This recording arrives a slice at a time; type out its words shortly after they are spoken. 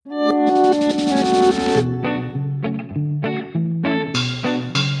Howdy,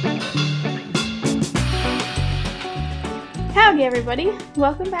 everybody.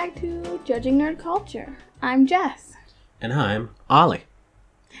 Welcome back to Judging Nerd Culture. I'm Jess. And I'm Ollie.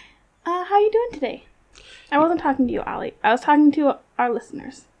 How you doing today? I wasn't talking to you, Ollie. I was talking to our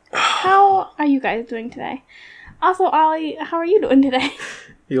listeners. How are you guys doing today? Also, Ollie, how are you doing today?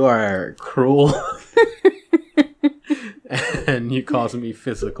 You are cruel. And you cause me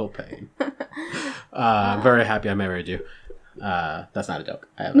physical pain. I'm very happy I married you. That's not a joke.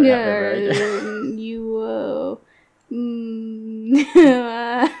 I am very happy I married you.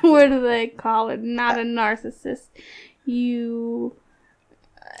 What do they call it? Not a narcissist. You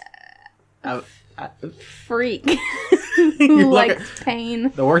freak who likes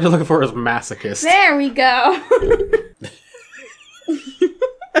pain. The word you're looking for is masochist. There we go.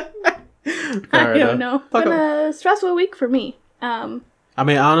 I don't know. It's been a stressful week for me. I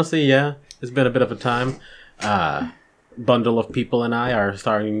mean, honestly, yeah. It's been a bit of a time. Bundle of people and I are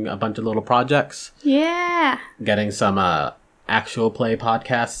starting a bunch of little projects. Yeah. Getting some actual play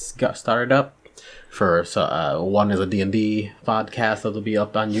podcasts got started up. One is a D&D podcast that will be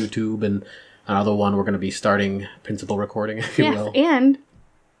up on YouTube, and another one we're going to be starting principal recording, if you will. And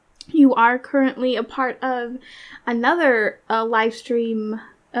you are currently a part of another live stream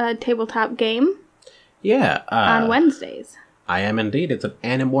tabletop game. Yeah. On Wednesdays. I am indeed. It's an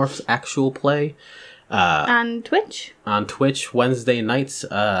Animorphs actual play. On Twitch? On Twitch, Wednesday nights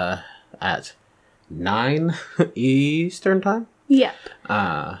at 9 Eastern time? Yep.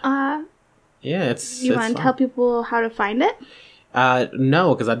 Yeah, it's... You want to tell people how to find it?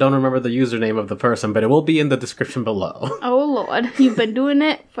 No, because I don't remember the username of the person, but it will be in the description below. Oh, Lord. You've been doing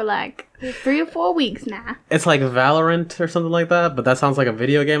it for like 3 or 4 weeks now. It's like Valorant or something like that, but that sounds like a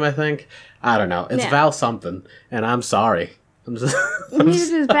video game, I think. I don't know. It's Val something, and I'm sorry. You're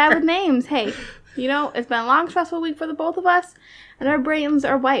just bad with names. Hey, you know, it's been a long, stressful week for the both of us, and our brains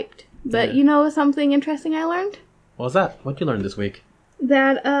are wiped. But you know something interesting I learned? What was that? What'd you learn this week?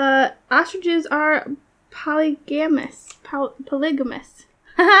 That ostriches are polygamous. Polygamous.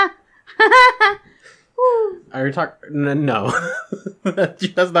 Are you talking? No.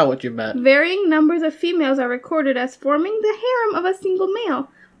 That's not what you meant. Varying numbers of females are recorded as forming the harem of a single male,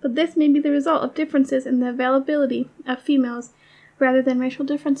 but this may be the result of differences in the availability of females rather than racial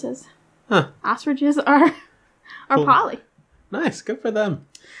differences. Huh. Ostriches are cool. Poly. Nice. Good for them.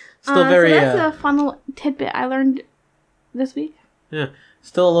 Still very... So that's a fun little tidbit I learned this week. Yeah.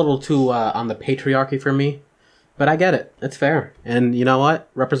 Still a little too on the patriarchy for me, but I get it. It's fair. And you know what?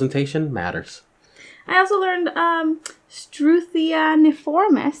 Representation matters. I also learned Struthia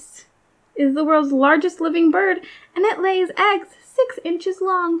niformis is the world's largest living bird, and it lays eggs 6 inches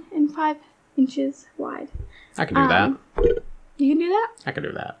long and 5 inches wide. I can do that. You can do that? I can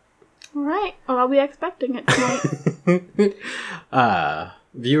do that. All right. Well, I'll be expecting it tonight.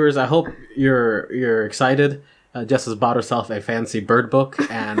 Viewers, I hope you're excited. Jess has bought herself a fancy bird book,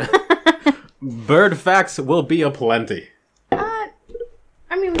 and bird facts will be aplenty.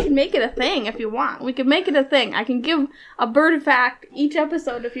 I mean, we can make it a thing if you want. We can make it a thing. I can give a bird fact each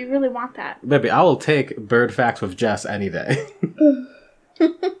episode if you really want that. Baby, I will take bird facts with Jess any day.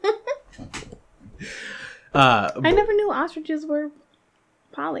 I never knew ostriches were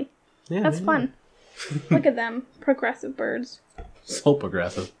poly. Yeah, That's fun. Look at them. Progressive birds. So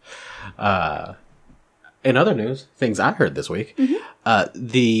progressive. In other news, things I heard this week,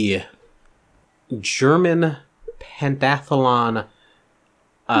 the German pentathlon...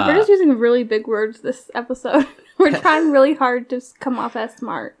 We're just using really big words this episode. We're trying really hard to come off as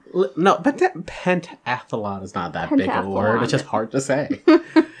smart. No, but pentathlon is not that big a word. It's just hard to say.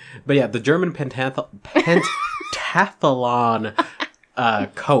 But yeah, the German pentathlon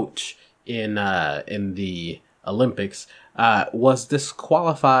coach in the Olympics was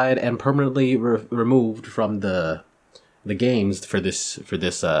disqualified and permanently removed from the games for this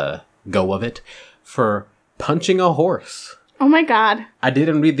go of it for punching a horse. Oh my god. I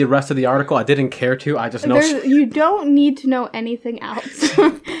didn't read the rest of the article. I didn't care to. I just know... You don't need to know anything else.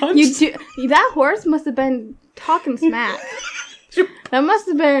 That horse must have been talking smack. That must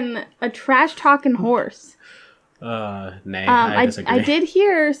have been a trash-talking horse. Nay, I disagree. I did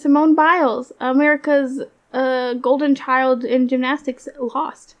hear Simone Biles, America's golden child in gymnastics,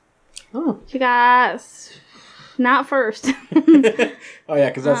 lost. Oh. She got... not first. Oh yeah,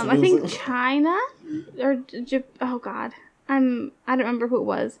 because that's I think China or oh god, I don't remember who it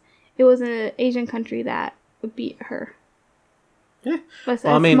was. It was an Asian country that beat her. Yeah, but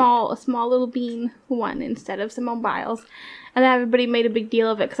a small little bean who won instead of Simone Biles, and then everybody made a big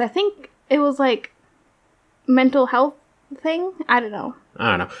deal of it because I think it was like mental health thing. I don't know.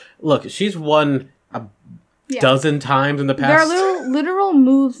 Look, she's won a Yeah. dozen times in the There are past. literal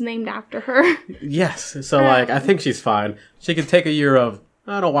moves named after her. Yes, so like I think she's fine. She can take a year of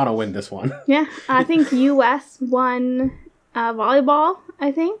I don't want to win this one. Yeah, I think U.S. won volleyball.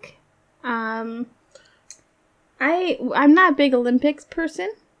 I think. I'm not a big Olympics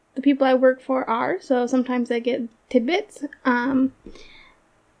person. The people I work for are, so sometimes I get tidbits. I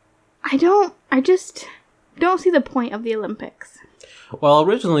just don't see the point of the Olympics. Well,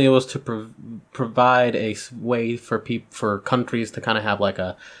 originally it was to provide a way for for countries to kind of have like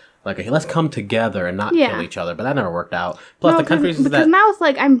a let's come together and not kill each other, but that never worked out. Plus, the countries because now it's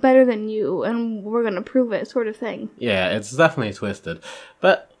like I'm better than you, and we're gonna prove it, sort of thing. Yeah, it's definitely twisted,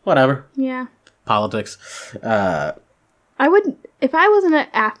 but whatever. Yeah, politics. I would, if I was an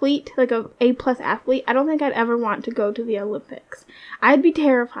athlete, like a A+ athlete, I don't think I'd ever want to go to the Olympics. I'd be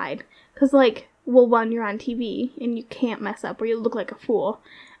terrified because, like, well, one, you're on TV and you can't mess up or you look like a fool,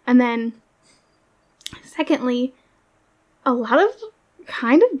 and then secondly, a lot of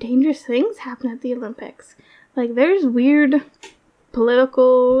kind of dangerous things happen at the Olympics. Like, there's weird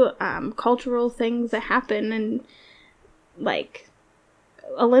political, cultural things that happen, and, like,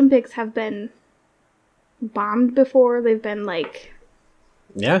 Olympics have been bombed before. They've been, like...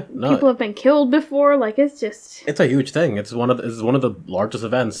 Yeah, no. People have been killed before. Like, it's just... It's a huge thing. It's one of the largest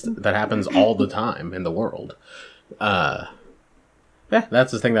events that happens all the time in the world. Yeah,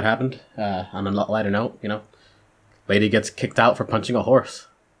 that's the thing that happened. On a lighter note, lady gets kicked out for punching a horse.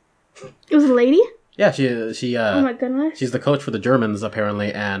 It was a lady? Yeah, she oh my goodness. She's the coach for the Germans,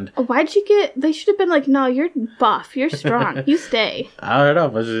 apparently, and... Why'd she get... They should have been like, no, you're buff, you're strong, you stay. I don't know,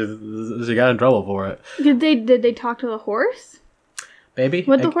 but she got in trouble for it. Did they talk to the horse? Baby?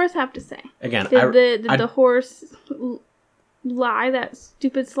 What'd the horse have to say? Again, Did the horse lie, that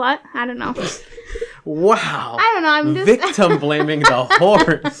stupid slut? I don't know. Wow. I don't know, I'm just... Victim blaming the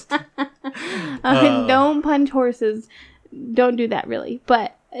horse. Don't punch horses. Don't do that, really.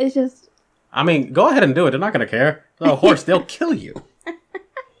 But it's just... I mean, go ahead and do it. They're not going to care. The horse, they'll kill you.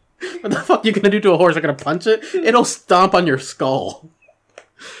 What the fuck are you going to do to a horse? They're going to punch it? It'll stomp on your skull.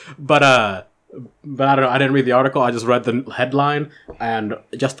 But I don't know. I didn't read the article. I just read the headline and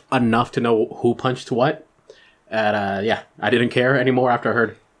just enough to know who punched what. And yeah, I didn't care anymore after I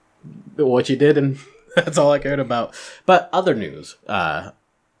heard what she did, and that's all I cared about. But other news.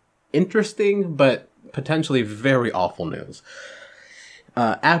 Interesting, but potentially very awful news.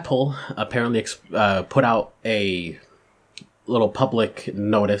 Apple apparently put out a little public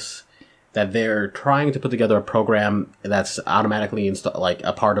notice that they're trying to put together a program that's automatically like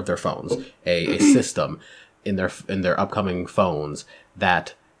a part of their phones, a system in their upcoming phones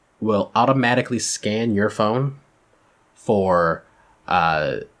that will automatically scan your phone for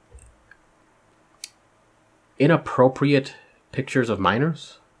inappropriate pictures of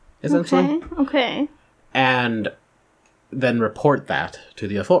minors, essentially. Okay. And then report that to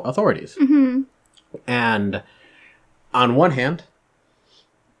the authorities. Mm-hmm. And on one hand,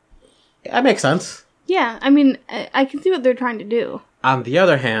 that makes sense. Yeah, I mean, I can see what they're trying to do. On the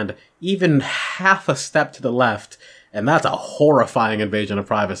other hand, even half a step to the left, and that's a horrifying invasion of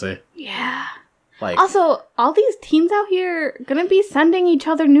privacy. Yeah. Like, also, all these teens out here gonna be sending each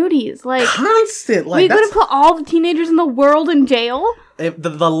other nudies. Like, constant. Like, we're gonna put all the teenagers in the world in jail?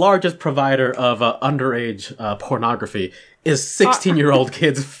 The largest provider of underage pornography is 16-year-old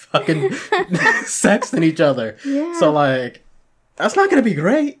kids fucking sexting each other. Yeah. So, like, that's not gonna be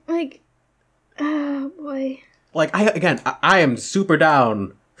great. Like, oh boy. Like, I am super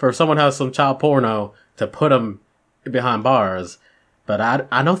down for if someone has some child porno to put them behind bars. But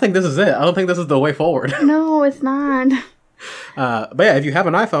I don't think this is it. I don't think this is the way forward. No, it's not. But yeah, if you have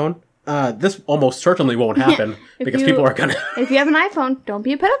an iPhone, this almost certainly won't happen because people are gonna... If you have an iPhone, don't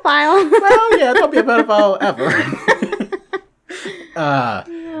be a pedophile. Well, yeah, don't be a pedophile ever.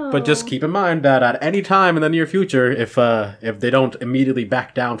 But just keep in mind that at any time in the near future, if they don't immediately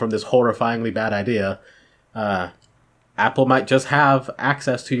back down from this horrifyingly bad idea, Apple might just have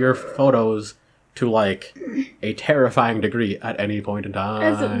access to your photos to, like, a terrifying degree at any point in time.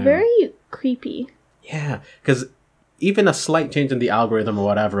 It's very creepy. Yeah, because even a slight change in the algorithm or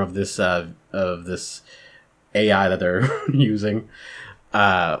whatever of this AI that they're using,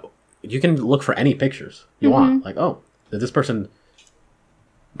 you can look for any pictures you want. Like, oh, did this person...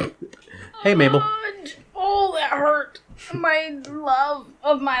 Hey, Mabel. Oh, that hurt. My love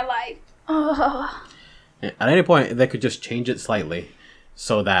of my life. Oh. At any point, they could just change it slightly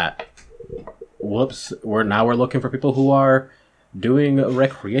so that... Whoops, we're looking for people who are doing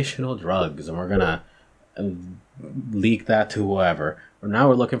recreational drugs, and we're gonna leak that to whoever. Or now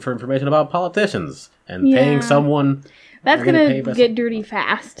we're looking for information about politicians and paying someone That's gonna get dirty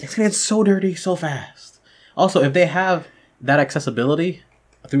fast. It's gonna get so dirty so fast. Also, if they have that accessibility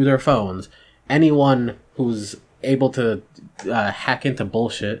through their phones, anyone who's able to hack into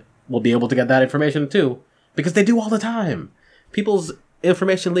bullshit will be able to get that information too, because they do all the time. People's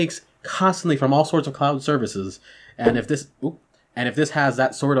information leaks constantly from all sorts of cloud services, and if this has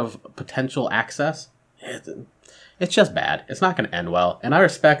that sort of potential access, it's just bad. It's not going to end well. And I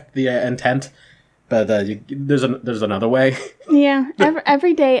respect the intent, but there's another way. Yeah,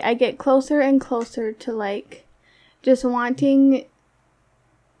 every day I get closer and closer to like just wanting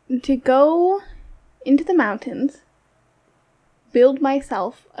to go into the mountains, build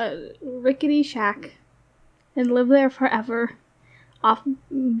myself a rickety shack, and live there forever off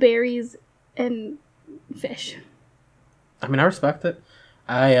berries and fish. I mean, I respect it.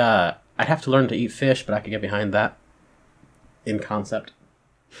 I'd have to learn to eat fish, but I could get behind that in concept.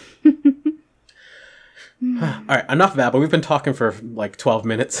 All right, enough of that, but we've been talking for like 12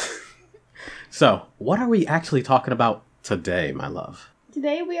 minutes. So, what are we actually talking about today, my love?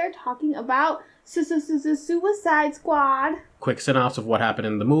 Today we are talking about Suicide Squad. Quick synopsis of what happened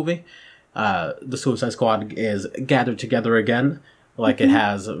in the movie. The Suicide Squad is gathered together again, like it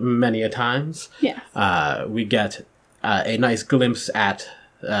has many a times. Yes. We get a nice glimpse at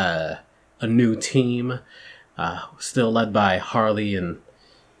a new team, still led by Harley and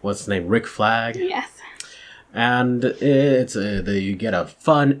what's his name, Rick Flag. Yes. And it's you get a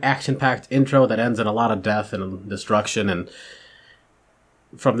fun, action-packed intro that ends in a lot of death and destruction, and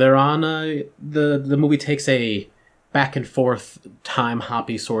from there on, the movie takes a back and forth, time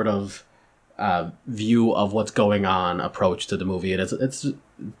hoppy sort of view of what's going on approach to the movie.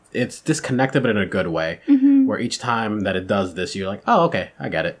 It's disconnected, but in a good way. Mm-hmm. Where each time that it does this, you're like, oh, okay, I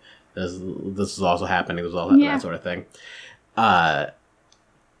get it. This is also happening. This is all that sort of thing.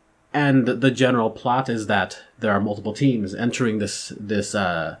 And the general plot is that there are multiple teams entering this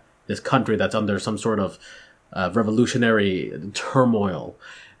country that's under some sort of revolutionary turmoil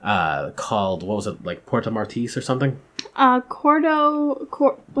called, what was it, like Puerto Martis or something? I think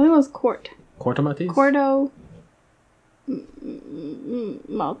it was Court. Puerto Martis? Cordo.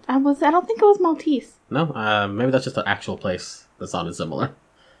 I don't think it was Maltese. No? Maybe that's just an actual place that sounded similar.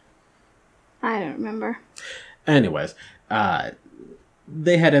 I don't remember. Anyways,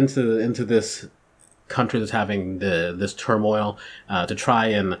 they head into this country that's having this turmoil to try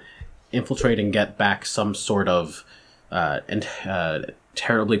and infiltrate and get back some sort of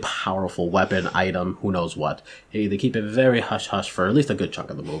terribly powerful weapon, item, who knows what. They keep it very hush-hush for at least a good chunk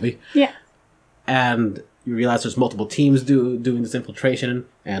of the movie. Yeah. And you realize there's multiple teams doing this infiltration,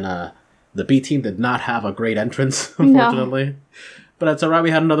 and the B team did not have a great entrance, unfortunately. No. But that's alright, we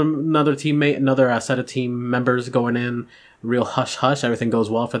had another teammate, another set of team members going in, real hush-hush, everything goes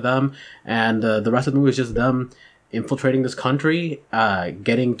well for them, and the rest of the movie is just them infiltrating this country,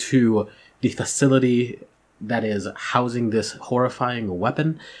 getting to the facility that is housing this horrifying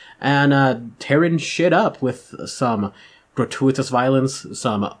weapon, and tearing shit up with some gratuitous violence,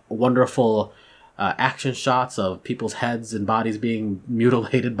 some wonderful action shots of people's heads and bodies being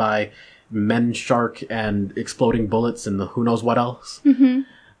mutilated by men shark and exploding bullets and who knows what else. Mm-hmm.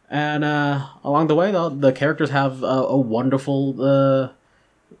 And along the way, the characters have a wonderful,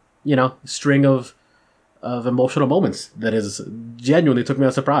 string of emotional moments that is genuinely took me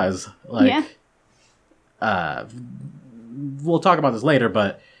by surprise. Like, we'll talk about this later,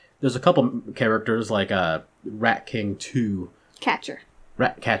 but there's a couple characters like Rat King 2.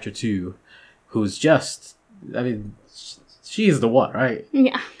 Ratcatcher 2, who's just, I mean, she's the one, right?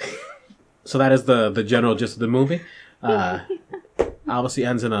 Yeah. So that is the general gist of the movie. Obviously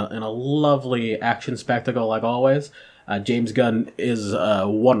ends in a lovely action spectacle like always. James Gunn is a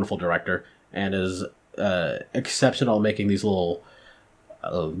wonderful director and is exceptional at making these little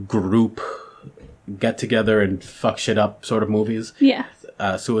group get together and fuck shit up sort of movies. Yeah.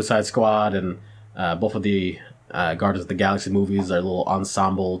 Suicide Squad and both of the Guardians of the Galaxy movies are little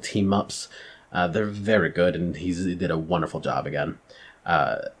ensemble team ups. They're very good, and he did a wonderful job again.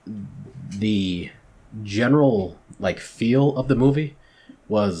 The general feel of the movie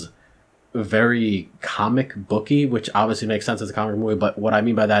was very comic booky, which obviously makes sense as a comic movie, but what I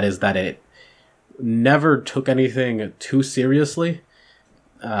mean by that is that it never took anything too seriously.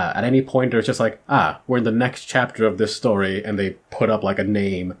 At any point, there's just we're in the next chapter of this story, and they put up a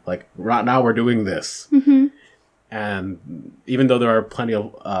name, right now we're doing this. Mm-hmm. And even though there are plenty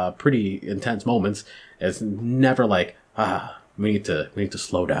of pretty intense moments, it's never we need to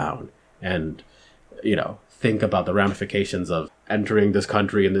slow down and think about the ramifications of entering this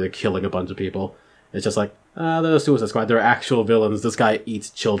country and then killing a bunch of people. It's just the Suicide Squad, they're actual villains. This guy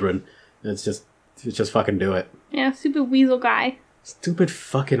eats children. And it's just Just fucking do it. Yeah, stupid weasel guy. Stupid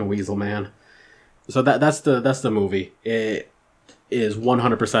fucking weasel, man. So that's the movie. It is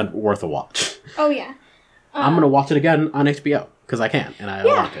 100% worth a watch. Oh yeah. I'm gonna watch it again on HBO because I can and I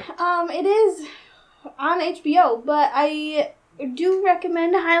want to. It is on HBO, but I do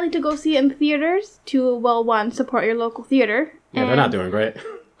recommend highly to go see it in theaters to, well, one, support your local theater. Yeah, they're not doing great.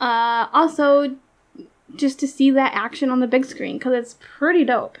 Also, just to see that action on the big screen, because it's pretty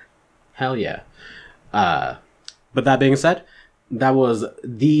dope. Hell yeah. But that being said, that was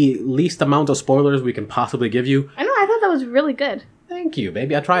the least amount of spoilers we can possibly give you. I know, I thought that was really good. Thank you,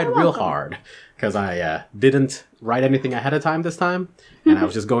 baby. I tried real hard because I didn't write anything ahead of time this time, and I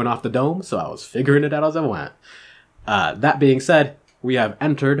was just going off the dome, so I was figuring it out as I went. That being said, we have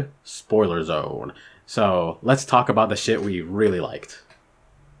entered Spoiler Zone. So let's talk about the shit we really liked.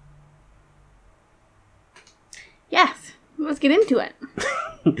 Yes, let's get into it.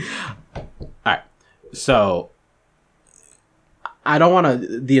 Alright, so I don't want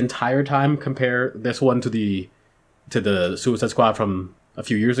to the entire time compare this one to the Suicide Squad from a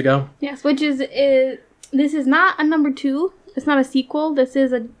few years ago. Yes, which is this is not a number 2. It's not a sequel. This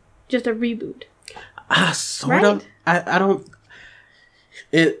is just a reboot. Sort of. I don't.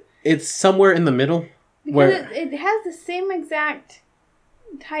 It's somewhere in the middle. Because where it has the same exact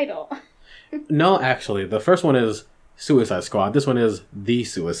title. No, actually, the first one is Suicide Squad. This one is The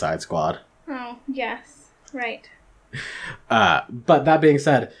Suicide Squad. Oh, yes. Right. But that being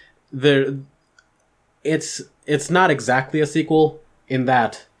said, it's not exactly a sequel in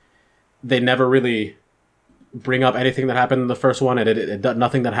that they never really bring up anything that happened in the first one, and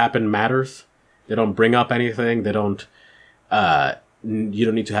nothing that happened matters. They don't bring up anything. They don't. You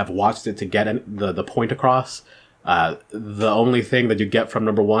don't need to have watched it to get the point across. The only thing that you get from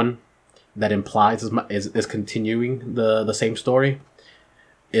number 1 that implies is continuing the same story.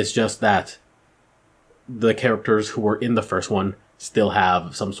 It's just that the characters who were in the first one still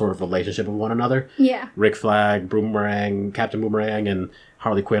have some sort of relationship with one another. Yeah. Rick Flag, Boomerang, Captain Boomerang, and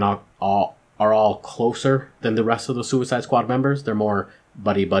Harley Quinn are all closer than the rest of the Suicide Squad members. They're more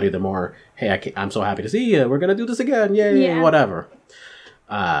buddy-buddy. They're more, hey, I'm so happy to see you. We're going to do this again. Yay, whatever.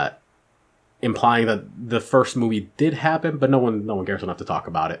 Implying that the first movie did happen, but no one cares enough to talk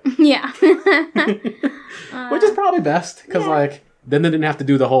about it. Yeah. Which is probably best, because then they didn't have to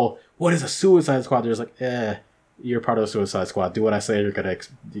do the whole, what is a Suicide Squad? They're just like, you're part of the Suicide Squad. Do what I say, you're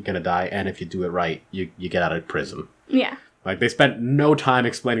gonna die, and if you do it right, you get out of prison. Yeah. Like, they spent no time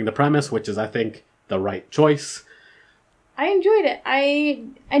explaining the premise, which is, I think, the right choice. I enjoyed it. I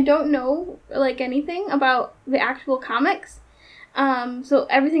don't know, anything about the actual comics. So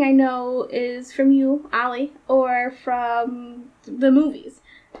everything I know is from you, Ollie, or from the movies.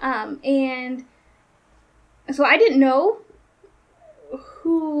 And so I didn't know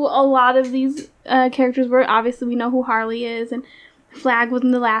who a lot of these characters were. Obviously, we know who Harley is, and Flag was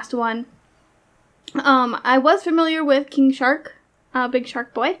in the last one. I was familiar with King Shark, Big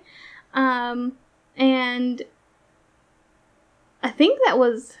Shark Boy. And I think that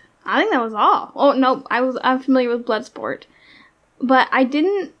was all. Oh, no, I'm familiar with Bloodsport. But I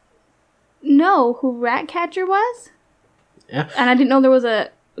didn't know who Ratcatcher was. Yeah. And I didn't know there was a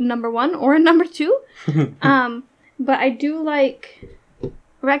number 1 or a number 2. But I do like...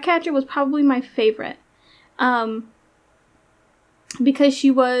 Ratcatcher was probably my favorite. Because she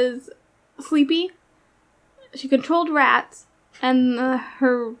was sleepy. She controlled rats. And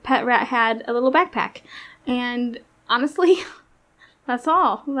her pet rat had a little backpack. And honestly, that's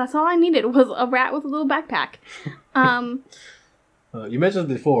all. That's all I needed was a rat with a little backpack. You mentioned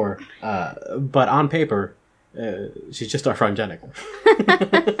it before, but on paper, she's just our friend Jennifer.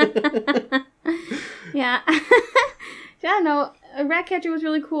 Yeah. Yeah, no, Ratcatcher was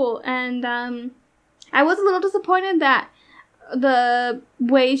really cool. And I was a little disappointed that the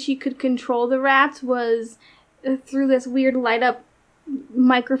way she could control the rats was through this weird light-up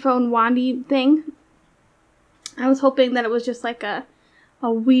microphone wandy thing. I was hoping that it was just like a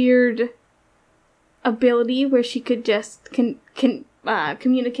weird ability where she could just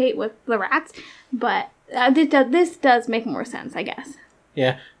communicate with the rats, but this does make more sense, I guess.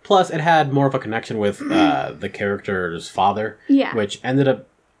 Yeah. Plus, it had more of a connection with the character's father, which ended up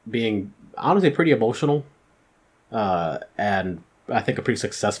being honestly pretty emotional, and I think a pretty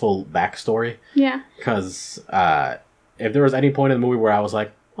successful backstory. Yeah. Because if there was any point in the movie where I was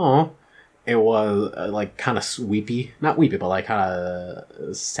like, oh. It was kind of weepy, not weepy, but kind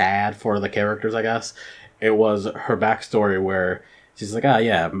of sad for the characters, I guess. It was her backstory where she's like,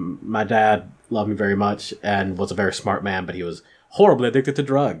 my dad loved me very much and was a very smart man, but he was horribly addicted to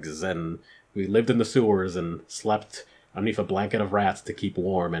drugs, and we lived in the sewers and slept underneath a blanket of rats to keep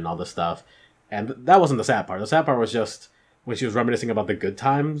warm and all this stuff. And that wasn't the sad part. The sad part was just when she was reminiscing about the good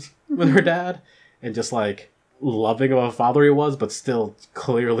times with her dad and just like loving of a father he was, but still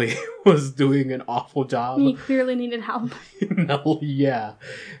clearly was doing an awful job. He clearly needed help. No, yeah.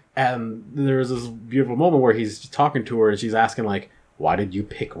 And there's this beautiful moment where he's talking to her and she's asking like, why did you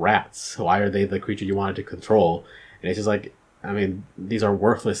pick rats? Why are they the creature you wanted to control? And it's just like, I mean, these are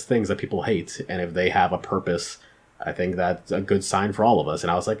worthless things that people hate. And if they have a purpose, I think that's a good sign for all of us.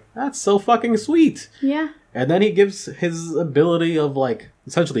 And I was like, that's so fucking sweet. Yeah. And then he gives his ability of like,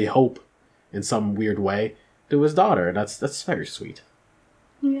 essentially hope in some weird way to his daughter. And that's very sweet.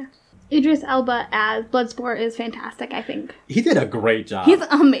 Yeah. Idris Elba as Bloodsport is fantastic, I think. He did a great job. He's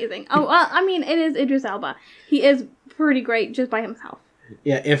amazing. Oh, well, I mean, it is Idris Elba. He is pretty great just by himself.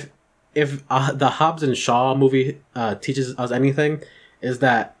 Yeah, if the Hobbs and Shaw movie teaches us anything, is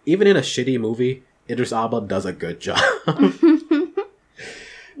that even in a shitty movie, Idris Elba does a good job.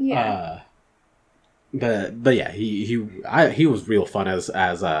 Yeah. But yeah, he was real fun as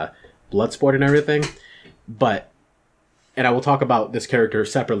Bloodsport and everything. But and I will talk about this character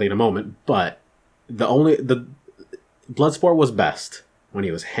separately in a moment. But the Bloodsport was best when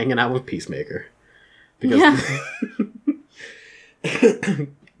he was hanging out with Peacemaker, because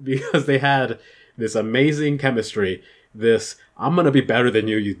because they had this amazing chemistry. This I'm gonna be better than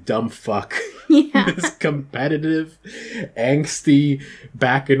you, you dumb fuck. Yeah. This competitive, angsty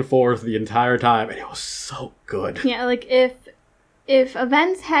back and forth the entire time, and it was so good. Yeah, like if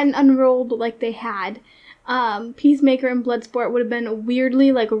events hadn't unrolled like they had, Peacemaker and Bloodsport would have been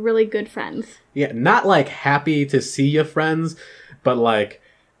weirdly like really good friends. Yeah, not like happy to see your friends, but like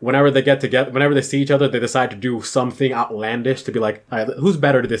whenever they get together, whenever they see each other, they decide to do something outlandish to be like, all right, who's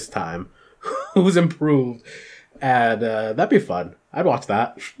better this time? Who's improved? And that'd be fun. I'd watch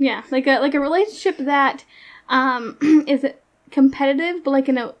that. Yeah, like a relationship that is competitive, but like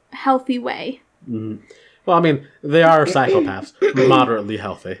in a healthy way. Mm-hmm. Well, I mean, they are psychopaths, moderately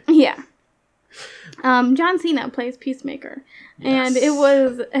healthy. Yeah. John Cena plays Peacemaker, and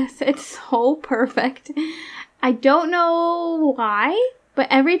it's so perfect. I don't know why, but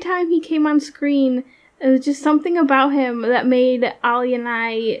every time he came on screen, it was just something about him that made Ollie and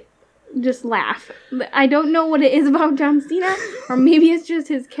I just laugh. I don't know what it is about John Cena, or maybe it's just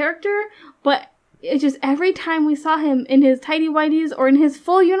his character, but it's just every time we saw him in his tighty whities or in his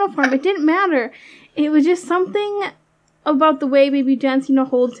full uniform, it didn't matter. It was just something about the way maybe John Cena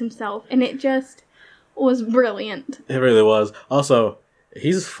holds himself, and it just was brilliant. It really was. Also,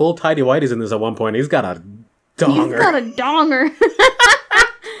 he's full tighty whities in this at one point. He's got a donger. He's got a donger.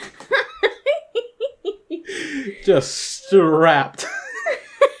 Just strapped.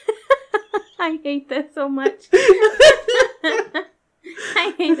 I hate this so much. I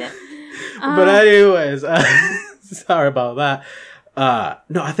hate it. But anyways, sorry about that.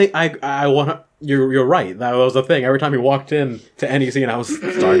 No, I think I want to. You're right. That was the thing. Every time he walked in to any scene, I was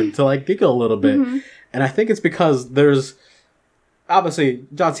starting to like giggle a little bit, and I think it's because there's obviously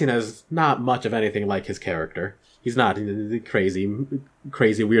John Cena is not much of anything like his character. He's not the crazy,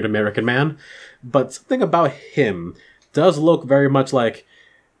 weird American man, but something about him does look very much like,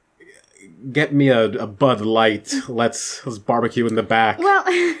 get me a Bud Light. Let's barbecue in the back. Well,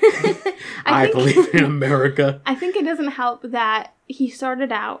 I believe in America. I think it doesn't help that he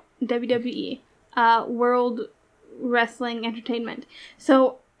started out WWE, World Wrestling Entertainment.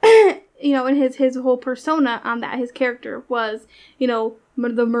 So, you know, in his whole persona on that, his character was, you know,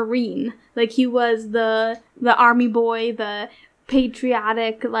 the Marine. Like, he was the army boy, the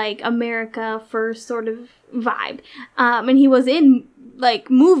patriotic, like, America first sort of vibe. And he was in like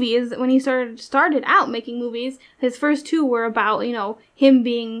movies when he started out making movies. His first two were about, you know, him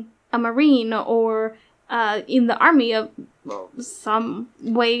being a Marine or in the army of some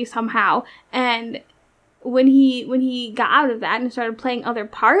way somehow. And when he got out of that and started playing other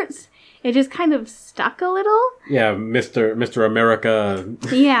parts, it just kind of stuck a little. Yeah, Mr. America,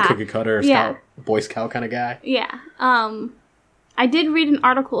 yeah, cookie cutter, yeah, Boy Scout kind of guy. Yeah. I did read an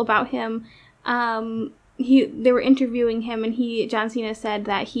article about him. They were interviewing him, and John Cena said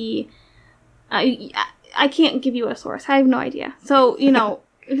that I can't give you a source. I have no idea. So, you know,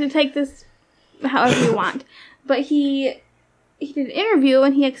 to take this however you want. But he did an interview,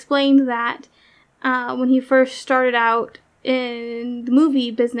 and he explained that when he first started out in the movie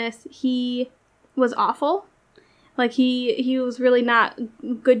business, he was awful. Like, he was really not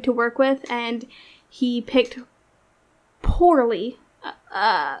good to work with, and he picked poorly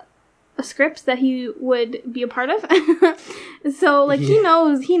scripts that he would be a part of. So, like, yeah.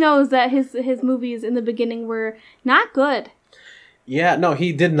 he knows that his movies in the beginning were not good. Yeah, no,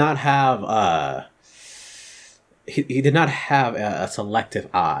 he did not have he did not have a selective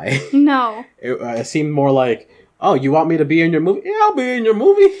eye. No. It seemed more like, oh, you want me to be in your movie? Yeah, I'll be in your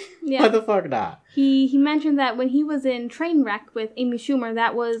movie. Yeah. Why the fuck not? He mentioned that when he was in Trainwreck with Amy Schumer,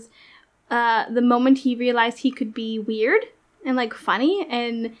 that was the moment he realized he could be weird and like funny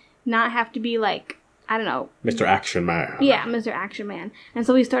and not have to be like, I don't know, Mr. Action Man. Yeah, Mr. Action Man. And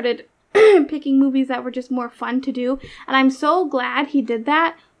so he started picking movies that were just more fun to do. And I'm so glad he did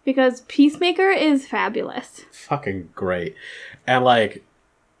that because Peacemaker is fabulous. Fucking great. And like,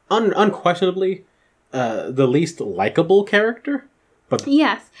 unquestionably, the least likable character. But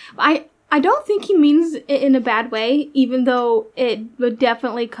yes, I don't think he means it in a bad way, even though it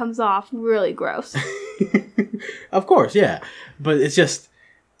definitely comes off really gross. Of course, yeah. But it's just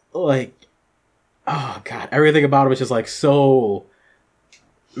like, oh god, everything about him is just like so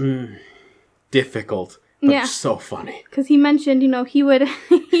difficult, but so funny. Because he mentioned, he would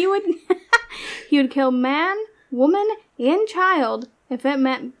he would kill man, woman, and child if it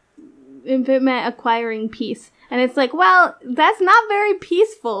meant acquiring peace. And it's like, well, that's not very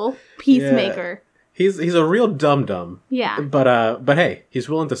peaceful, Peacemaker. Yeah. He's a real dum-dum. Yeah. But hey, he's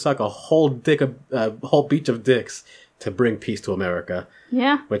willing to suck a whole beach of dicks to bring peace to America.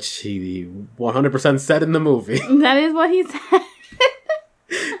 Yeah. Which he 100% said in the movie. That is what he said.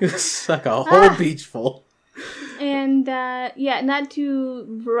 Suck a whole beach full. And, not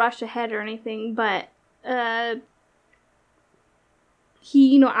to rush ahead or anything, but,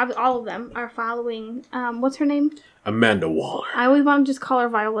 he, all of them are following, what's her name? Amanda Waller. I always want to just call her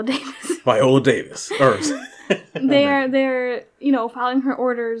Viola Davis. Viola Davis. They're, following her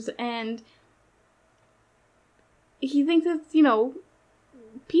orders, and he thinks it's,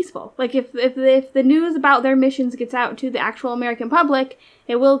 peaceful. Like, if the news about their missions gets out to the actual American public,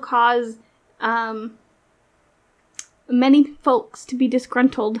 it will cause, many folks to be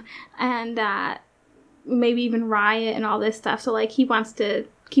disgruntled, and, maybe even riot and all this stuff. So, like, he wants to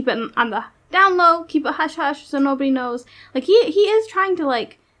keep it on the down low, keep it hush-hush so nobody knows. Like, he is trying to,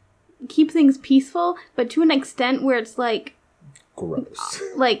 like, keep things peaceful, but to an extent where it's, like... gross.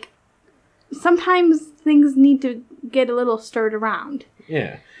 Like, sometimes things need to get a little stirred around.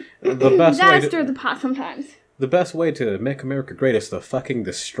 Yeah. The best way to stir the pot sometimes. The best way to make America great is to fucking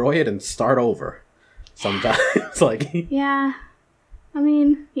destroy it and start over. Sometimes. Like... Yeah. I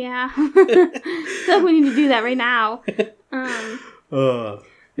mean, yeah. I feel like we need to do that right now.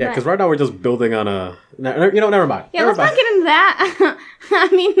 Yeah, because right now we're just building on a... never mind. Yeah, let's not get into that. I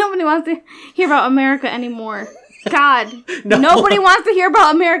mean, nobody wants to hear about America anymore. God. No. Nobody wants to hear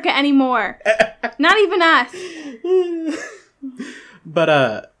about America anymore. Not even us.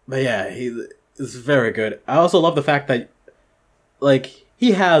 But yeah, he is very good. I also love the fact that, like,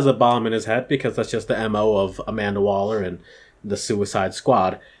 he has a bomb in his head because that's just the MO of Amanda Waller and the Suicide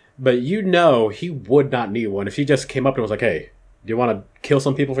Squad, but he would not need one. If she just came up and was like, hey, do you want to kill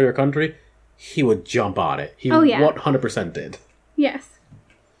some people for your country? He would jump on it. He 100% did. Yes.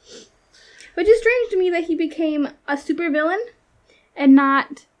 Which is strange to me that he became a supervillain and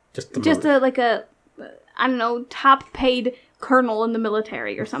not just a I don't know, top paid colonel in the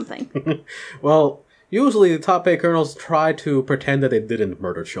military or something. Well, usually the top paid colonels try to pretend that they didn't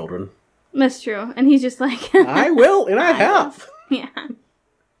murder children. That's true. And he's just like... I will, and I have. Yeah.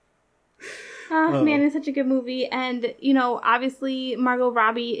 Man, it's such a good movie. And, obviously Margot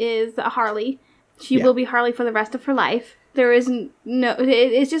Robbie is Harley. She will be Harley for the rest of her life. There isn't... No...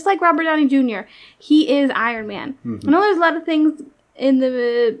 It's just like Robert Downey Jr. He is Iron Man. Mm-hmm. I know there's a lot of things in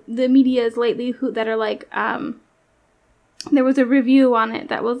the medias lately that are like... there was a review on it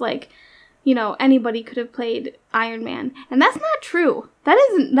that was like... anybody could have played Iron Man. And that's not true. That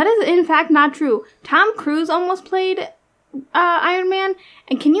is in fact not true. Tom Cruise almost played Iron Man.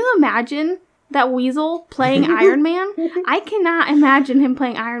 And can you imagine that weasel playing Iron Man? I cannot imagine him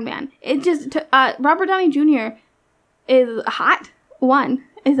playing Iron Man. It just... Robert Downey Jr. is hot. One,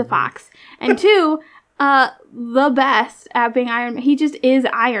 is a fox. And two, the best at being Iron Man. He just is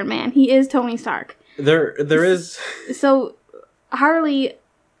Iron Man. He is Tony Stark. There is... So, Harley...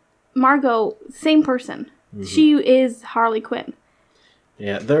 Margot, same person. Mm-hmm. She is Harley Quinn.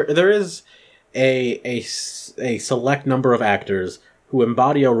 Yeah, there is a select number of actors who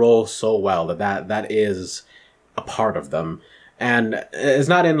embody a role so well that is a part of them, and it's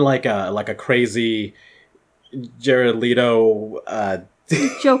not in like a crazy Jared Leto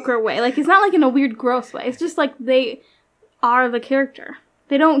Joker way. Like, it's not like in a weird, gross way. It's just like they are the character.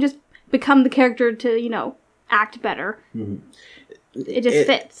 They don't just become the character to act better. Mm-hmm. It just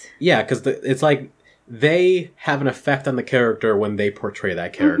fits. Yeah, because it's like they have an effect on the character when they portray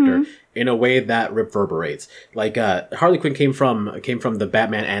that character in a way that reverberates. Like Harley Quinn came from the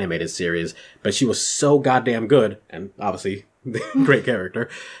Batman animated series, but she was so goddamn good, and obviously great character,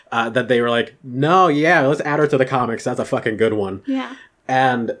 that they were like, no, yeah, let's add her to the comics. That's a fucking good one. Yeah.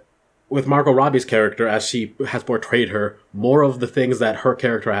 And with Margot Robbie's character, as she has portrayed her, more of the things that her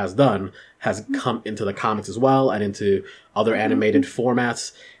character has done has come into the comics as well and into other animated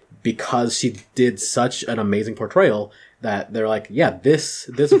formats, because she did such an amazing portrayal that they're like, yeah, this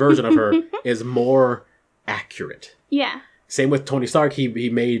version of her is more accurate. Yeah. Same with Tony Stark. He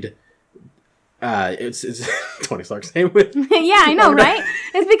made it's Tony Stark. Same with yeah, I know, right?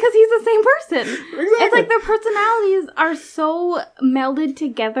 It's because he's the same person. Exactly. It's like their personalities are so melded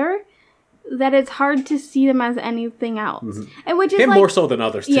together that it's hard to see them as anything else. And which is him like, more so than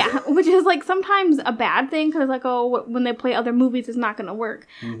others too. Yeah, which is like sometimes a bad thing, because like, oh, when they play other movies, it's not going to work.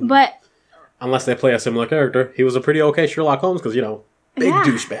 But unless they play a similar character, he was a pretty okay Sherlock Holmes, because big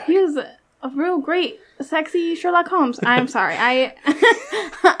douchebag. He was a real great, sexy Sherlock Holmes. I'm sorry, I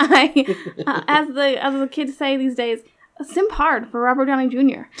as the kids say these days, simp hard for Robert Downey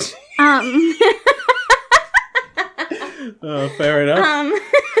Jr. Fair enough.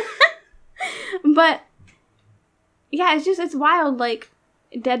 But yeah, it's wild. Like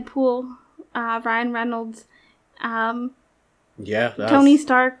Deadpool, Ryan Reynolds, Tony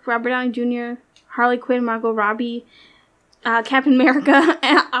Stark, Robert Downey Jr., Harley Quinn, Margot Robbie, Captain America.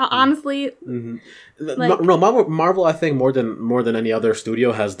 Honestly, Marvel, I think more than any other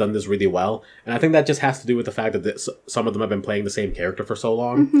studio has done this really well, and I think that just has to do with the fact that some of them have been playing the same character for so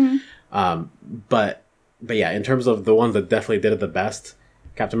long. But yeah, in terms of the ones that definitely did it the best,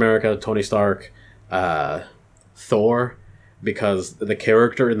 Captain America, Tony Stark, Thor, because the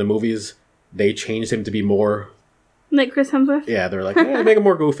character in the movies, they changed him to be more like Chris Hemsworth. Yeah, they're like, make him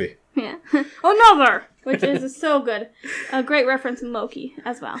more goofy. Yeah. Another, which is so good. A great reference in Loki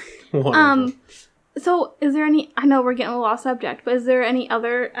as well. Wonderful. So is there any, I know we're getting a little off subject, but is there any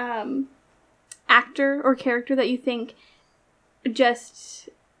other actor or character that you think just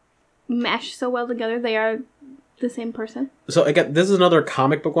mesh so well together they are the same person? So again, this is another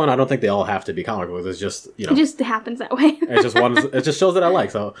comic book one. I don't think they all have to be comic books. It's just, it just happens that way. It's just one. It just shows that I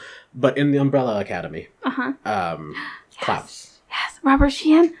like. So, but in the Umbrella Academy, Klaus. Yes, Robert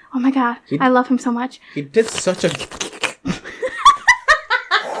Sheehan. Oh my god, I love him so much. He did such a.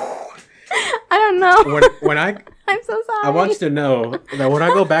 I don't know. When I'm so sorry. I want you to know that when I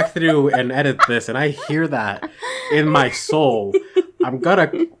go back through and edit this, and I hear that in my soul, I'm gonna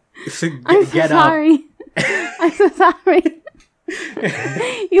get sorry. up. I'm so sorry.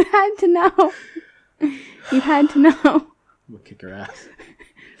 You had to know. You had to know. I'm gonna kick your ass.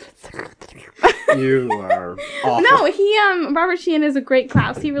 You are awful. No, Robert Sheehan is a great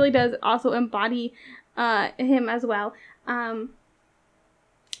Klaus. He really does also embody him as well.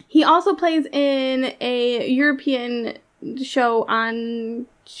 He also plays in a European show on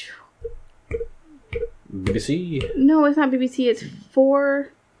BBC. No, it's not BBC. It's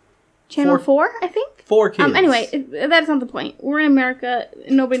Channel 4, I think. 4Kids. Anyway, that's not the point. We're in America.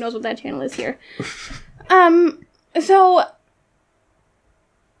 Nobody knows what that channel is here. So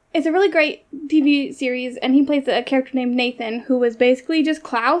it's a really great TV series, and he plays a character named Nathan, who is basically just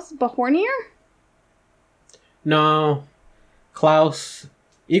Klaus, but hornier. No, Klaus,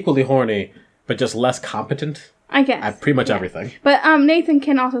 equally horny, but just less competent. I guess. At pretty much everything. But Nathan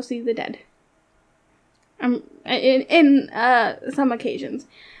can also see the dead. In some occasions.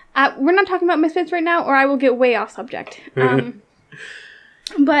 We're not talking about Misfits right now, or I will get way off subject.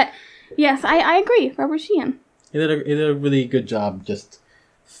 But yes, I agree. Robert Sheehan. He did a really good job just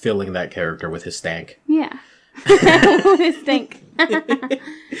filling that character with his stank. Yeah. With his stink. Yeah.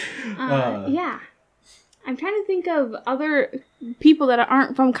 I'm trying to think of other people that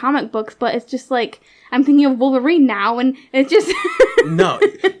aren't from comic books, but it's just like, I'm thinking of Wolverine now, and it's just... No,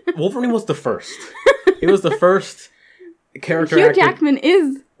 Wolverine was the first. He was the first character Hugh Jackman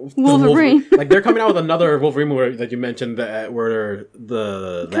is Wolverine. Like, they're coming out with another Wolverine movie that you mentioned, where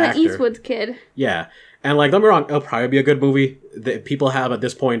the Clint actor... Eastwood's kid. Yeah. And, like, don't be wrong, it'll probably be a good movie. People have, at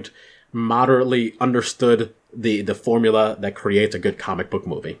this point, moderately understood the formula that creates a good comic book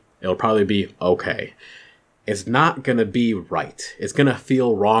movie. It'll probably be okay. It's not going to be right. It's going to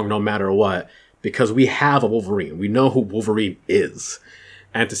feel wrong no matter what, because we have a Wolverine. We know who Wolverine is.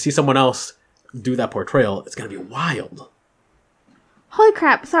 And to see someone else do that portrayal, it's going to be wild. Holy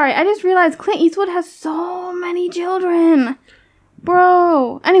crap, sorry, I just realized Clint Eastwood has so many children.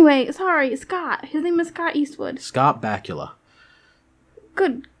 Bro. Anyway, sorry, Scott. His name is Scott Eastwood. Scott Bakula.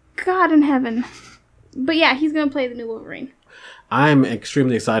 Good God in heaven. But yeah, he's going to play the new Wolverine. I'm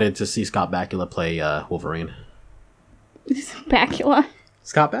extremely excited to see Scott Bakula play Wolverine. Bakula.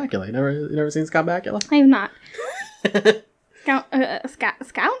 Scott Bakula. You never seen Scott Bakula? I have not. Scout Chocula.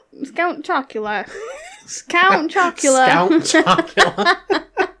 Count Chocula. Scout Chocula.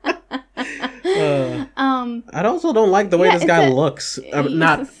 I also don't like the way this guy looks.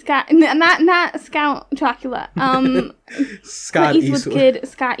 Not Scout Chocula. Scott Clint Eastwood kid,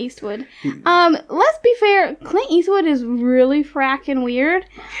 Scott Eastwood. Let's be fair, Clint Eastwood is really fracking weird.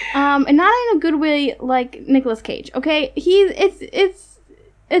 And not in a good way like Nicolas Cage. Okay?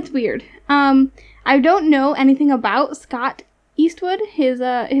 It's weird. I don't know anything about Scott Eastwood, his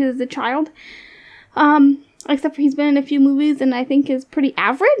child. Except for he's been in a few movies and I think is pretty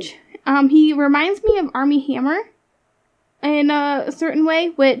average. He reminds me of Armie Hammer in a certain way,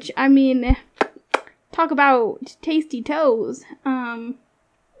 which, I mean, talk about tasty toes. Scott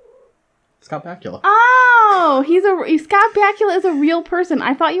Bakula. Oh, Scott Bakula is a real person.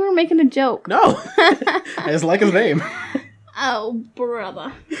 I thought you were making a joke. No, I just like his name. Oh,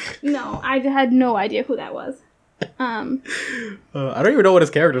 brother. No, I had no idea who that was. I don't even know what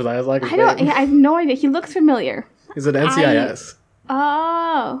his character's I like. I have no idea. He looks familiar. He's an NCIS.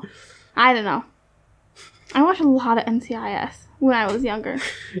 Oh, I don't know. I watched a lot of NCIS when I was younger.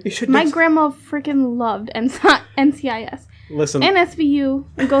 My grandma freaking loved NCIS. Listen, and SVU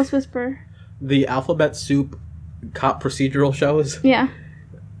and Ghost Whisperer. The Alphabet Soup cop procedural shows. Yeah.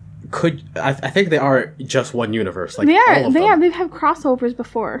 I think they are just one universe. Like they are. All of them. They've had crossovers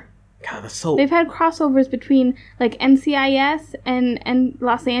before. God, that's so. They've had crossovers between like NCIS and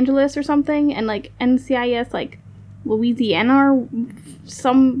Los Angeles or something, and like NCIS like Louisiana or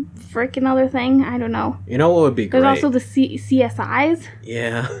some freaking other thing. I don't know. You know what would be great? There's also the CSIs.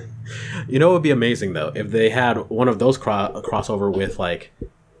 Yeah. You know what would be amazing though if they had one of those crossover with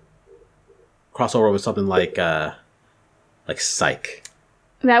something like Psych.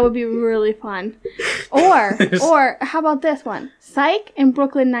 That would be really fun. Or how about this one? Psych and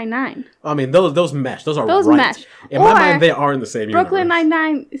Brooklyn Nine-Nine. I mean, those mesh. Those right. Mesh. In my mind, they are in the same Brooklyn universe.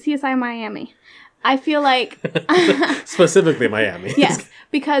 Nine-Nine, CSI Miami. I feel like... Specifically Miami. Yes,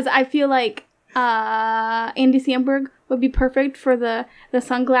 because I feel like Andy Samberg would be perfect for the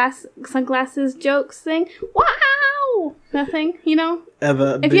sunglasses jokes thing. Wow! That thing, you know?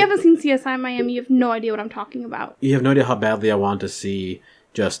 If you haven't seen CSI Miami, you have no idea what I'm talking about. You have no idea how badly I want to see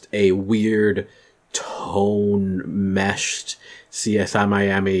just a weird tone meshed CSI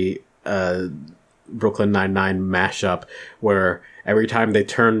Miami Brooklyn Nine-Nine mashup where every time they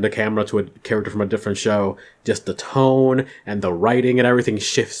turn the camera to a character from a different show, just the tone and the writing and everything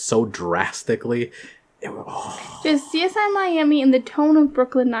shifts so drastically. Just CSI Miami in the tone of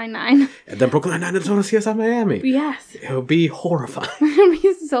Brooklyn Nine-Nine. And then Brooklyn Nine-Nine in the tone of CSI Miami. Yes. It would be horrifying. It would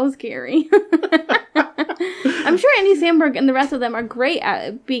be so scary. I'm sure Andy Samberg and the rest of them are great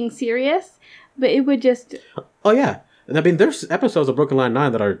at being serious, but it would just... Oh, yeah. And I mean, there's episodes of Brooklyn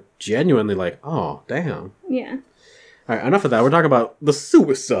Nine-Nine that are genuinely like, oh, damn. Yeah. All right, enough of that. We're talking about the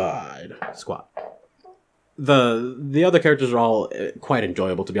Suicide Squad. The other characters are all quite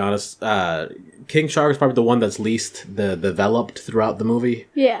enjoyable, to be honest. King Shark is probably the one that's least developed throughout the movie.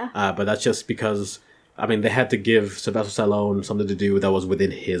 Yeah. But that's just because, I mean, they had to give Sylvester Stallone something to do that was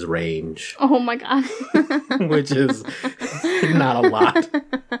within his range. Oh my god. Which is not a lot.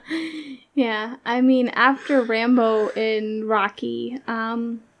 Yeah, I mean, after Rambo in Rocky,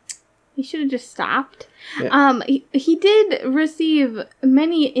 he should have just stopped. Yeah. He did receive an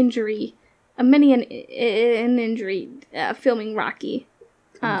injury filming Rocky.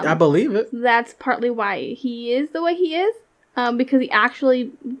 I believe it. That's partly why he is the way he is, because he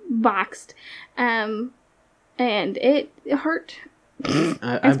actually boxed, and it hurt,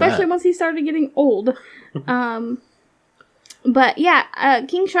 especially once he started getting old. But yeah,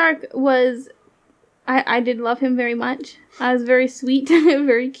 King Shark was, I did love him very much. I was very sweet,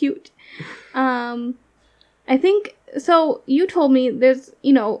 very cute. I think, so you told me there's,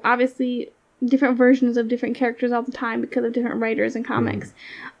 obviously different versions of different characters all the time because of different writers and comics.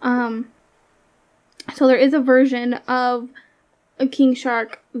 So there is a version of a King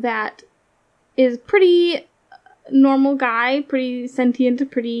Shark that is pretty normal guy, pretty sentient,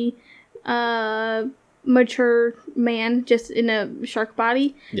 pretty mature man, just in a shark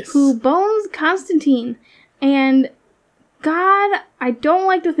body, yes, who bones Constantine. And God, I don't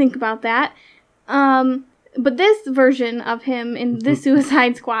like to think about that. But this version of him in the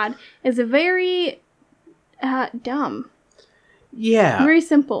Suicide Squad is a very dumb. Yeah. Very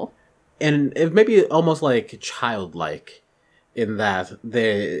simple. And it may be almost like childlike in that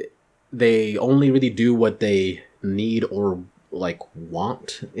they only really do what they need or like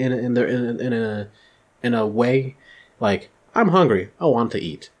want in a way. Like, I'm hungry. I want to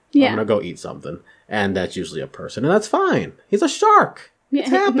eat. Yeah. I'm gonna go eat something. And that's usually a person, and that's fine. He's a shark. Yeah, It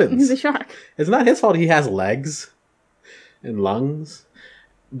happens. He's a shark. It's not his fault he has legs and lungs.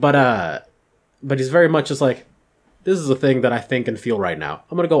 But he's very much just like, this is a thing that I think and feel right now.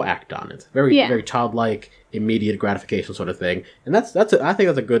 I'm gonna go act on it. Very childlike, immediate gratification sort of thing. And I think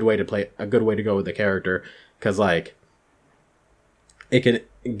that's a good way to go with the character, because like, it can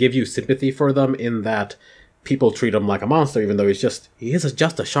give you sympathy for them in that people treat him like a monster, even though he is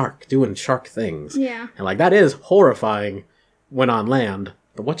just a shark doing shark things. Yeah. And like, that is horrifying when on land,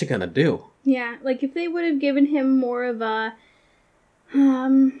 but what you gonna do? Yeah, like if they would have given him more of a,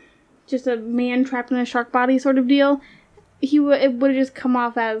 just a man trapped in a shark body sort of deal, it would have just come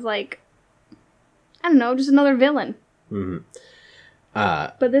off as like, I don't know, just another villain. Mm-hmm.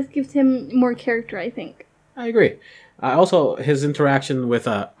 But this gives him more character, I think. I agree. Also, his interaction with,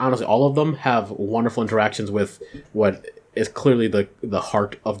 honestly, all of them have wonderful interactions with what is clearly the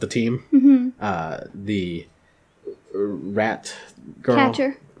heart of the team. Mm-hmm. The rat girl.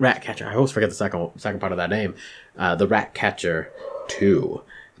 Catcher. Rat catcher. I always forget the second part of that name. The rat catcher 2.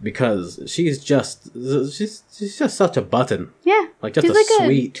 Because she's just such a button. Yeah. Like, just she's a like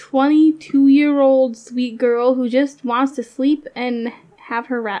sweet... a 22-year-old sweet girl who just wants to sleep and have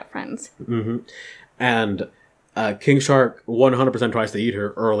her rat friends. Mm-hmm. And King Shark 100% tries to eat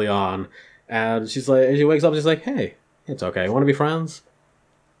her early on. And she wakes up and she's like, hey, it's okay. Want to be friends?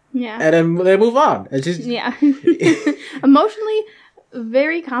 Yeah. And then they move on. And she's... Yeah. Emotionally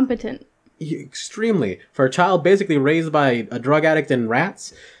very competent. Extremely. For a child basically raised by a drug addict and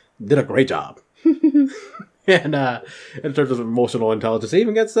rats, did a great job. And in terms of emotional intelligence, he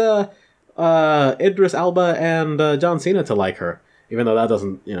even gets Idris Elba and John Cena to like her, even though that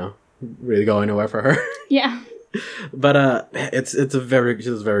doesn't, really go anywhere for her. Yeah. But she does a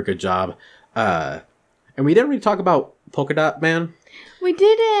very good job. And we didn't really talk about Polka Dot Man. We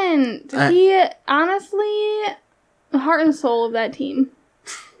didn't. He honestly, the heart and soul of that team.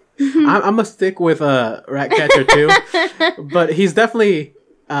 I'm gonna stick with Ratcatcher too, but he's definitely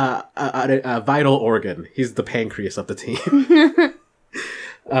a vital organ. He's the pancreas of the team.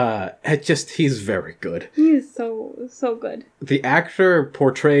 He's very good. He's so good. The actor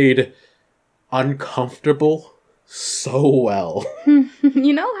portrayed uncomfortable so well.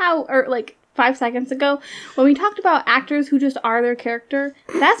 You know how, 5 seconds ago, when we talked about actors who just are their character,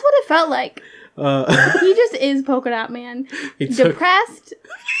 that's what it felt like. He just is Polka Dot Man. Depressed.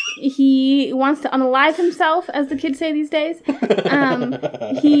 He wants to unalive himself, as the kids say these days.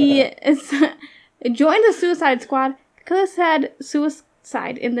 He joined the Suicide Squad because it had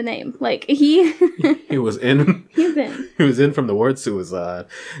suicide in the name. Like, he was in. He's in. He was in from the word suicide.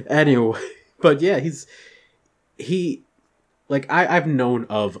 Anyway, but yeah, I've known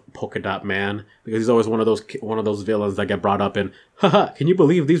of Polka Dot Man because he's always one of those villains that get brought up in, haha, can you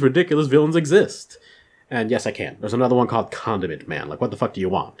believe these ridiculous villains exist? And yes, I can. There's another one called Condiment Man. Like, what the fuck do you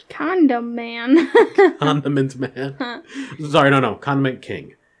want? Condom Man. Condiment Man. Sorry, no. Condiment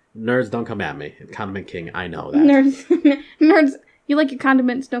King. Nerds, don't come at me. Condiment King, I know that. Nerds, you like your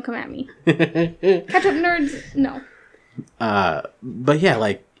condiments, don't come at me. Ketchup nerds, no. But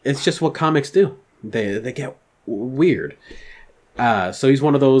yeah, it's just what comics do. They get weird. So he's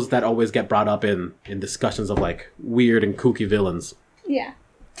one of those that always get brought up in discussions of weird and kooky villains. Yeah.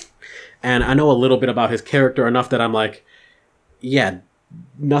 And I know a little bit about his character enough that I'm like, yeah,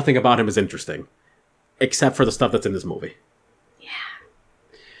 nothing about him is interesting. Except for the stuff that's in this movie. Yeah.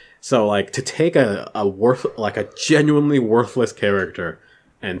 So to take a genuinely worthless character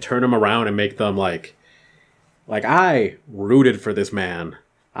and turn him around and make them I rooted for this man.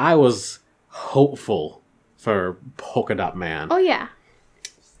 I was hopeful for Polka Dot Man. Oh yeah.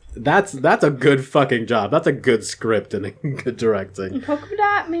 That's a good fucking job. That's a good script and good directing. Polka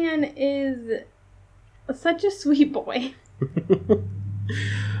Dot Man is such a sweet boy.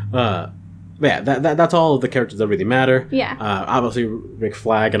 Yeah, that's all of the characters that really matter. Yeah. Obviously, Rick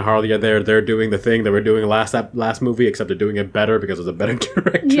Flag and Harley are there. They're doing the thing they were doing last movie, except they're doing it better because it's a better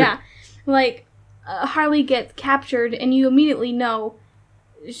director. Yeah. Harley gets captured, and you immediately know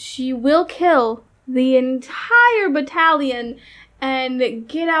she will kill the entire battalion and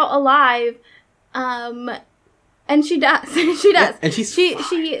get out alive. And she does. She does. Yeah, and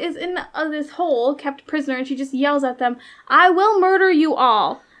she is in this hole, kept prisoner, and she just yells at them, "I will murder you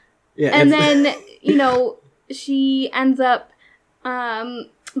all." Yeah, and then, she ends up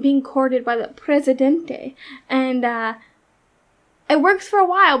being courted by the Presidente. And it works for a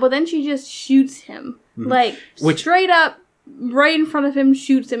while, but then she just shoots him. Mm-hmm. Straight up, right in front of him,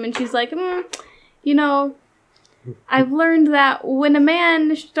 shoots him. And she's like, I've learned that when a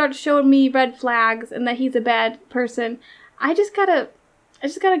man starts showing me red flags and that he's a bad person, I just gotta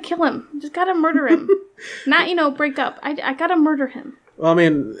kill him. Just gotta murder him. Not, break up. I gotta murder him. Well, I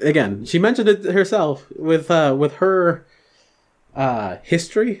mean, again, she mentioned it herself with her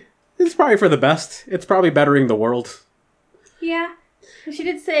history. It's probably for the best. It's probably bettering the world. Yeah. She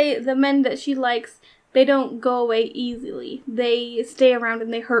did say the men that she likes, they don't go away easily. They stay around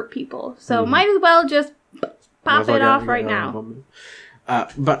and they hurt people. So might as well just pop it off right now.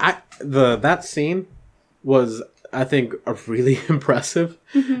 But that scene was, I think, really impressive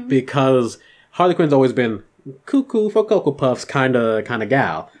because Harley Quinn's always been cuckoo for Cocoa Puffs kind of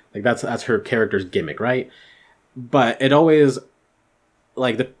gal. Like that's her character's gimmick, right? But it always,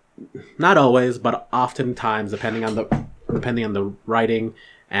 not always, but oftentimes, depending on the writing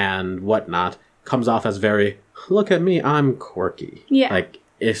and whatnot, comes off as very, look at me, I'm quirky. Yeah. Like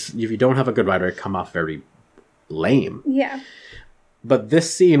if you don't have a good writer, it come off very lame. Yeah. But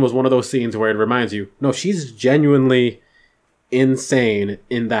this scene was one of those scenes where it reminds you, no, she's genuinely insane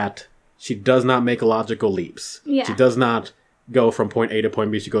in that she does not make logical leaps. Yeah. She does not go from point A to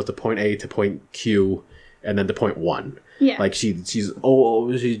point B. She goes to point A to point Q and then to point 1. Yeah. Like she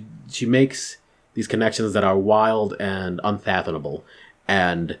makes these connections that are wild and unfathomable.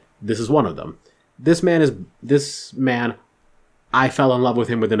 And this is one of them. This man, I fell in love with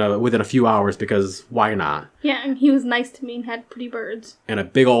him within a few hours because why not? Yeah, and he was nice to me and had pretty birds. And a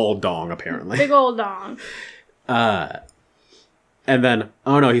big old dong, apparently. Big old dong. And then,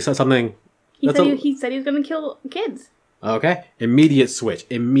 oh no, he said something. He said he was going to kill kids. Okay. Immediate switch.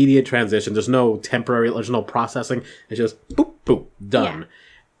 Immediate transition. There's no there's no processing. It's just boop, boop, done. Yeah.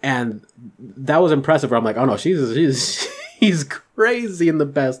 And that was impressive where I'm like, oh no, he's crazy in the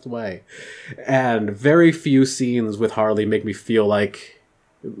best way. And very few scenes with Harley make me feel like,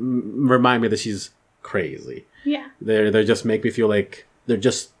 remind me that she's crazy. Yeah. They just make me feel like they're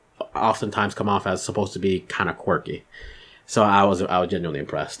just oftentimes come off as supposed to be kind of quirky. So I was genuinely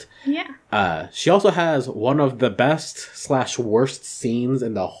impressed. Yeah. She also has one of the best / worst scenes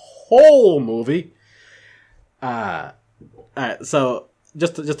in the whole movie. So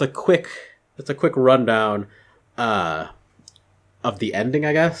just a quick rundown of the ending,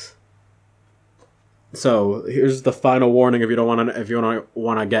 I guess. So here's the final warning if you don't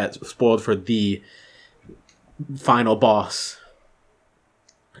want to get spoiled for the final boss.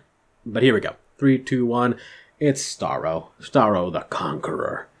 But here we go. 3, 2, 1. It's Starro. Starro the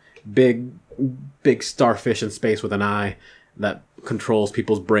Conqueror. Big starfish in space with an eye that controls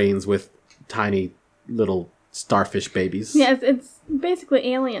people's brains with tiny little starfish babies. Yeah, it's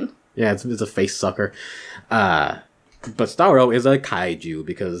basically Alien. Yeah, it's a face sucker. But Starro is a kaiju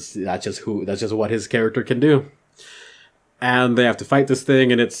because that's just what his character can do. And they have to fight this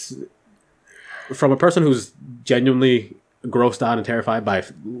thing, and it's from a person who's genuinely grossed out and terrified by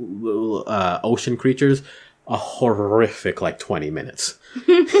ocean creatures, a horrific 20 minutes.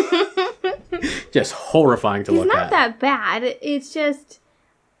 Just horrifying to look at. He's not that bad. It's just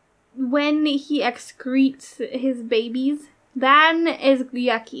when he excretes his babies, that is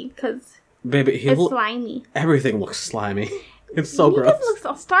yucky because it's slimy. Everything looks slimy. It's so gross.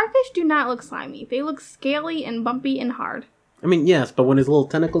 Starfish do not look slimy. They look scaly and bumpy and hard. I mean, yes, but when his little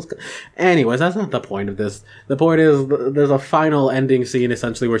tentacles... Anyways, that's not the point of this. The point is, there's a final ending scene,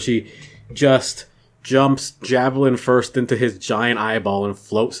 essentially, where she just jumps javelin first into his giant eyeball and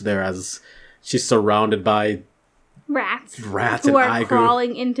floats there as she's surrounded by... Rats who are eye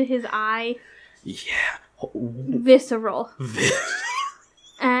crawling into his eye. Yeah. Visceral.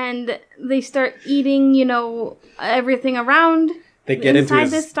 And they start eating, everything around... They get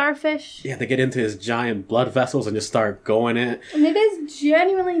inside this starfish. Yeah, they get into his giant blood vessels and just start going in it. And it is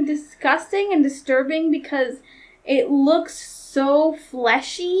genuinely disgusting and disturbing because it looks so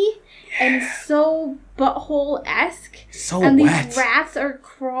fleshy and so butthole-esque. So and wet. These rats are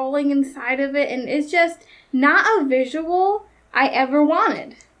crawling inside of it, and it's just not a visual I ever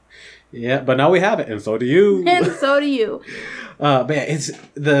wanted. Yeah, but now we have it, and so do you. And so do you. But yeah, it's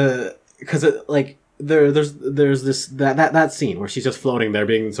because there's that scene where she's just floating there,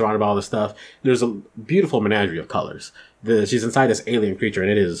 being surrounded by all this stuff. There's a beautiful menagerie of colors. She's inside this alien creature, and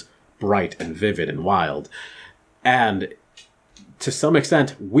it is bright and vivid and wild, and to some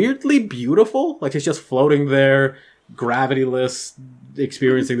extent, weirdly beautiful. Like she's just floating there, gravityless,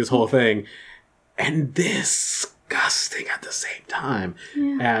 experiencing this whole thing, and disgusting at the same time.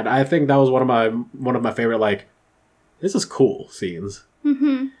 Yeah. And I think that was one of my favorite. This is cool scenes.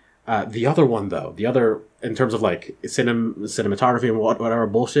 Mm-hmm. The other one, though, in terms of cinematography and whatever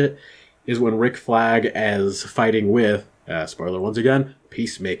bullshit, is when Rick Flag is fighting with, spoiler once again,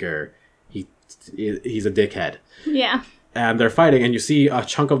 Peacemaker. He's a dickhead. Yeah. And they're fighting, and you see a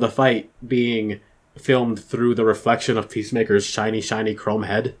chunk of the fight being filmed through the reflection of Peacemaker's shiny chrome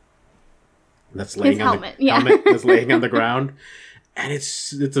head. That's laying His on helmet, the helmet that's laying on the ground. And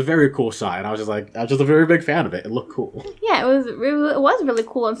it's a very cool shot. And I was just a very big fan of it. It looked cool. Yeah, it was really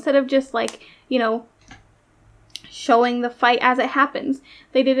cool. Instead of just like, showing the fight as it happens,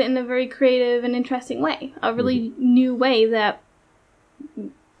 they did it in a very creative and interesting way. A really new way that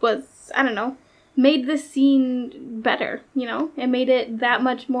was, I don't know, made the scene better, It made it that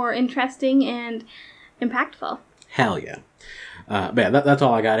much more interesting and impactful. Hell yeah. But yeah, that's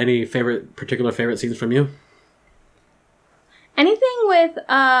all I got. Any particular favorite scenes from you? Anything with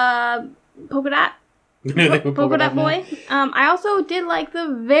Polka Dot Boy. I also did like the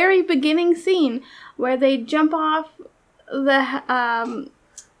very beginning scene where they jump off the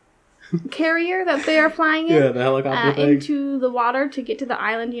carrier that they are flying in. Yeah, the helicopter thing. Into the water to get to the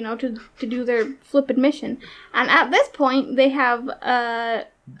island, to do their flippin' mission. And at this point, they have a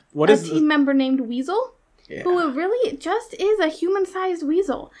team member named Weasel, who really just is a human-sized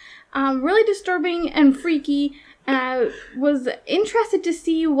weasel. Really disturbing and freaky. And I was interested to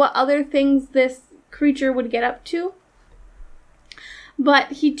see what other things this creature would get up to.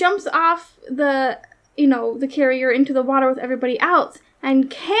 But he jumps off the carrier into the water with everybody else and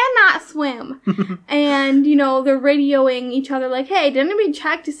cannot swim. And, they're radioing each other like, hey, did anybody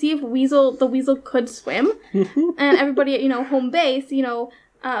check to see if the weasel could swim? And everybody at, home base,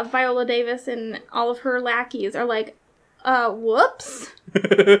 Viola Davis and all of her lackeys are like, whoops.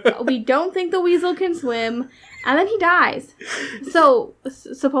 We don't think the weasel can swim. And then he dies. So,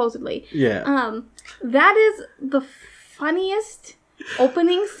 supposedly. Yeah. That is the funniest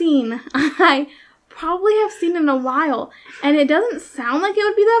opening scene I probably have seen in a while. And it doesn't sound like it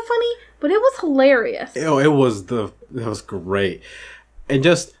would be that funny, but it was hilarious. It was great. And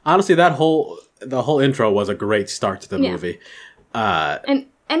just, honestly, the whole intro was a great start to the movie. And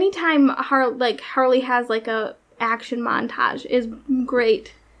anytime Harley has like a action montage is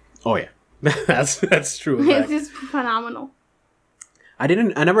great. Oh yeah. that's true. It's just phenomenal. I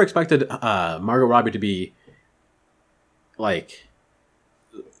never expected Margot Robbie to be like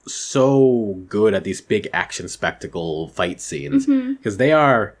so good at these big action spectacle fight scenes, because they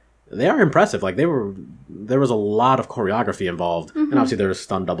are impressive. Like there was a lot of choreography involved, and obviously there was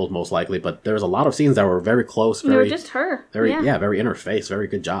stunt doubles most likely, but there was a lot of scenes that were very close. They were just her. Very in her face. Very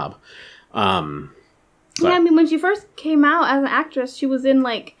good job. I mean, when she first came out as an actress, she was in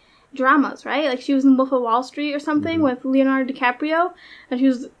like dramas, right? Like she was in Wolf of Wall Street or something with Leonardo DiCaprio, and she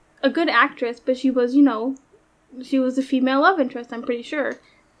was a good actress, but she was, she was a female love interest, I'm pretty sure.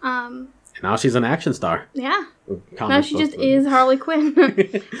 And now she's an action star. Yeah. Now she just is Harley Quinn,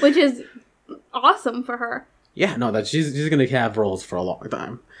 which is awesome for her. Yeah, no, that she's gonna have roles for a long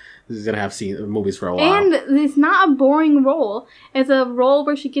time. She's gonna have movies for a while. And it's not a boring role. It's a role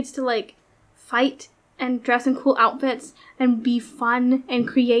where she gets to like fight and dress in cool outfits and be fun and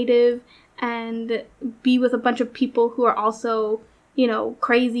creative and be with a bunch of people who are also,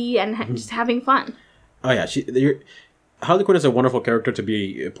 crazy and just having fun. Oh yeah, Harley Quinn is a wonderful character to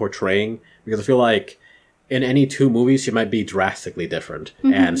be portraying, because I feel like in any two movies she might be drastically different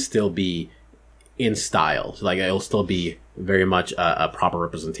and still be in style. Like it'll still be very much a proper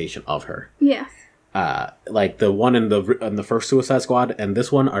representation of her. Yes. Like the one in the first Suicide Squad and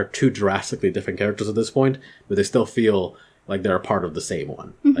this one are two drastically different characters at this point, but they still feel like they're a part of the same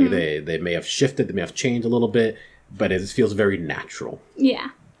one. Like they may have shifted, they may have changed a little bit, but it feels very natural. Yeah.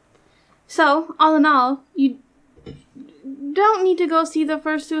 So, all in all, you don't need to go see the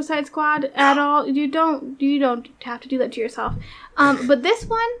first Suicide Squad at all. You don't have to do that to yourself. But this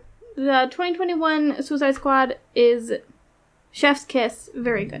one, the 2021 Suicide Squad, is chef's kiss,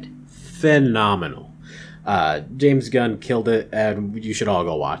 very good. Phenomenal. James Gunn killed it, and you should all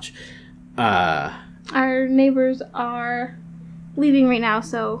go watch. Our neighbors are leaving right now,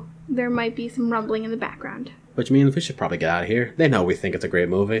 so there might be some rumbling in the background. Which means we should probably get out of here. They know we think it's a great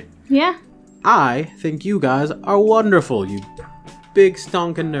movie. Yeah. I think you guys are wonderful, you big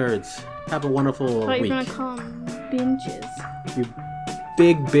stonking nerds. Have a wonderful week. I thought you were going to call them benches. You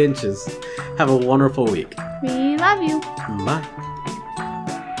big benches. Have a wonderful week. We love you. Bye.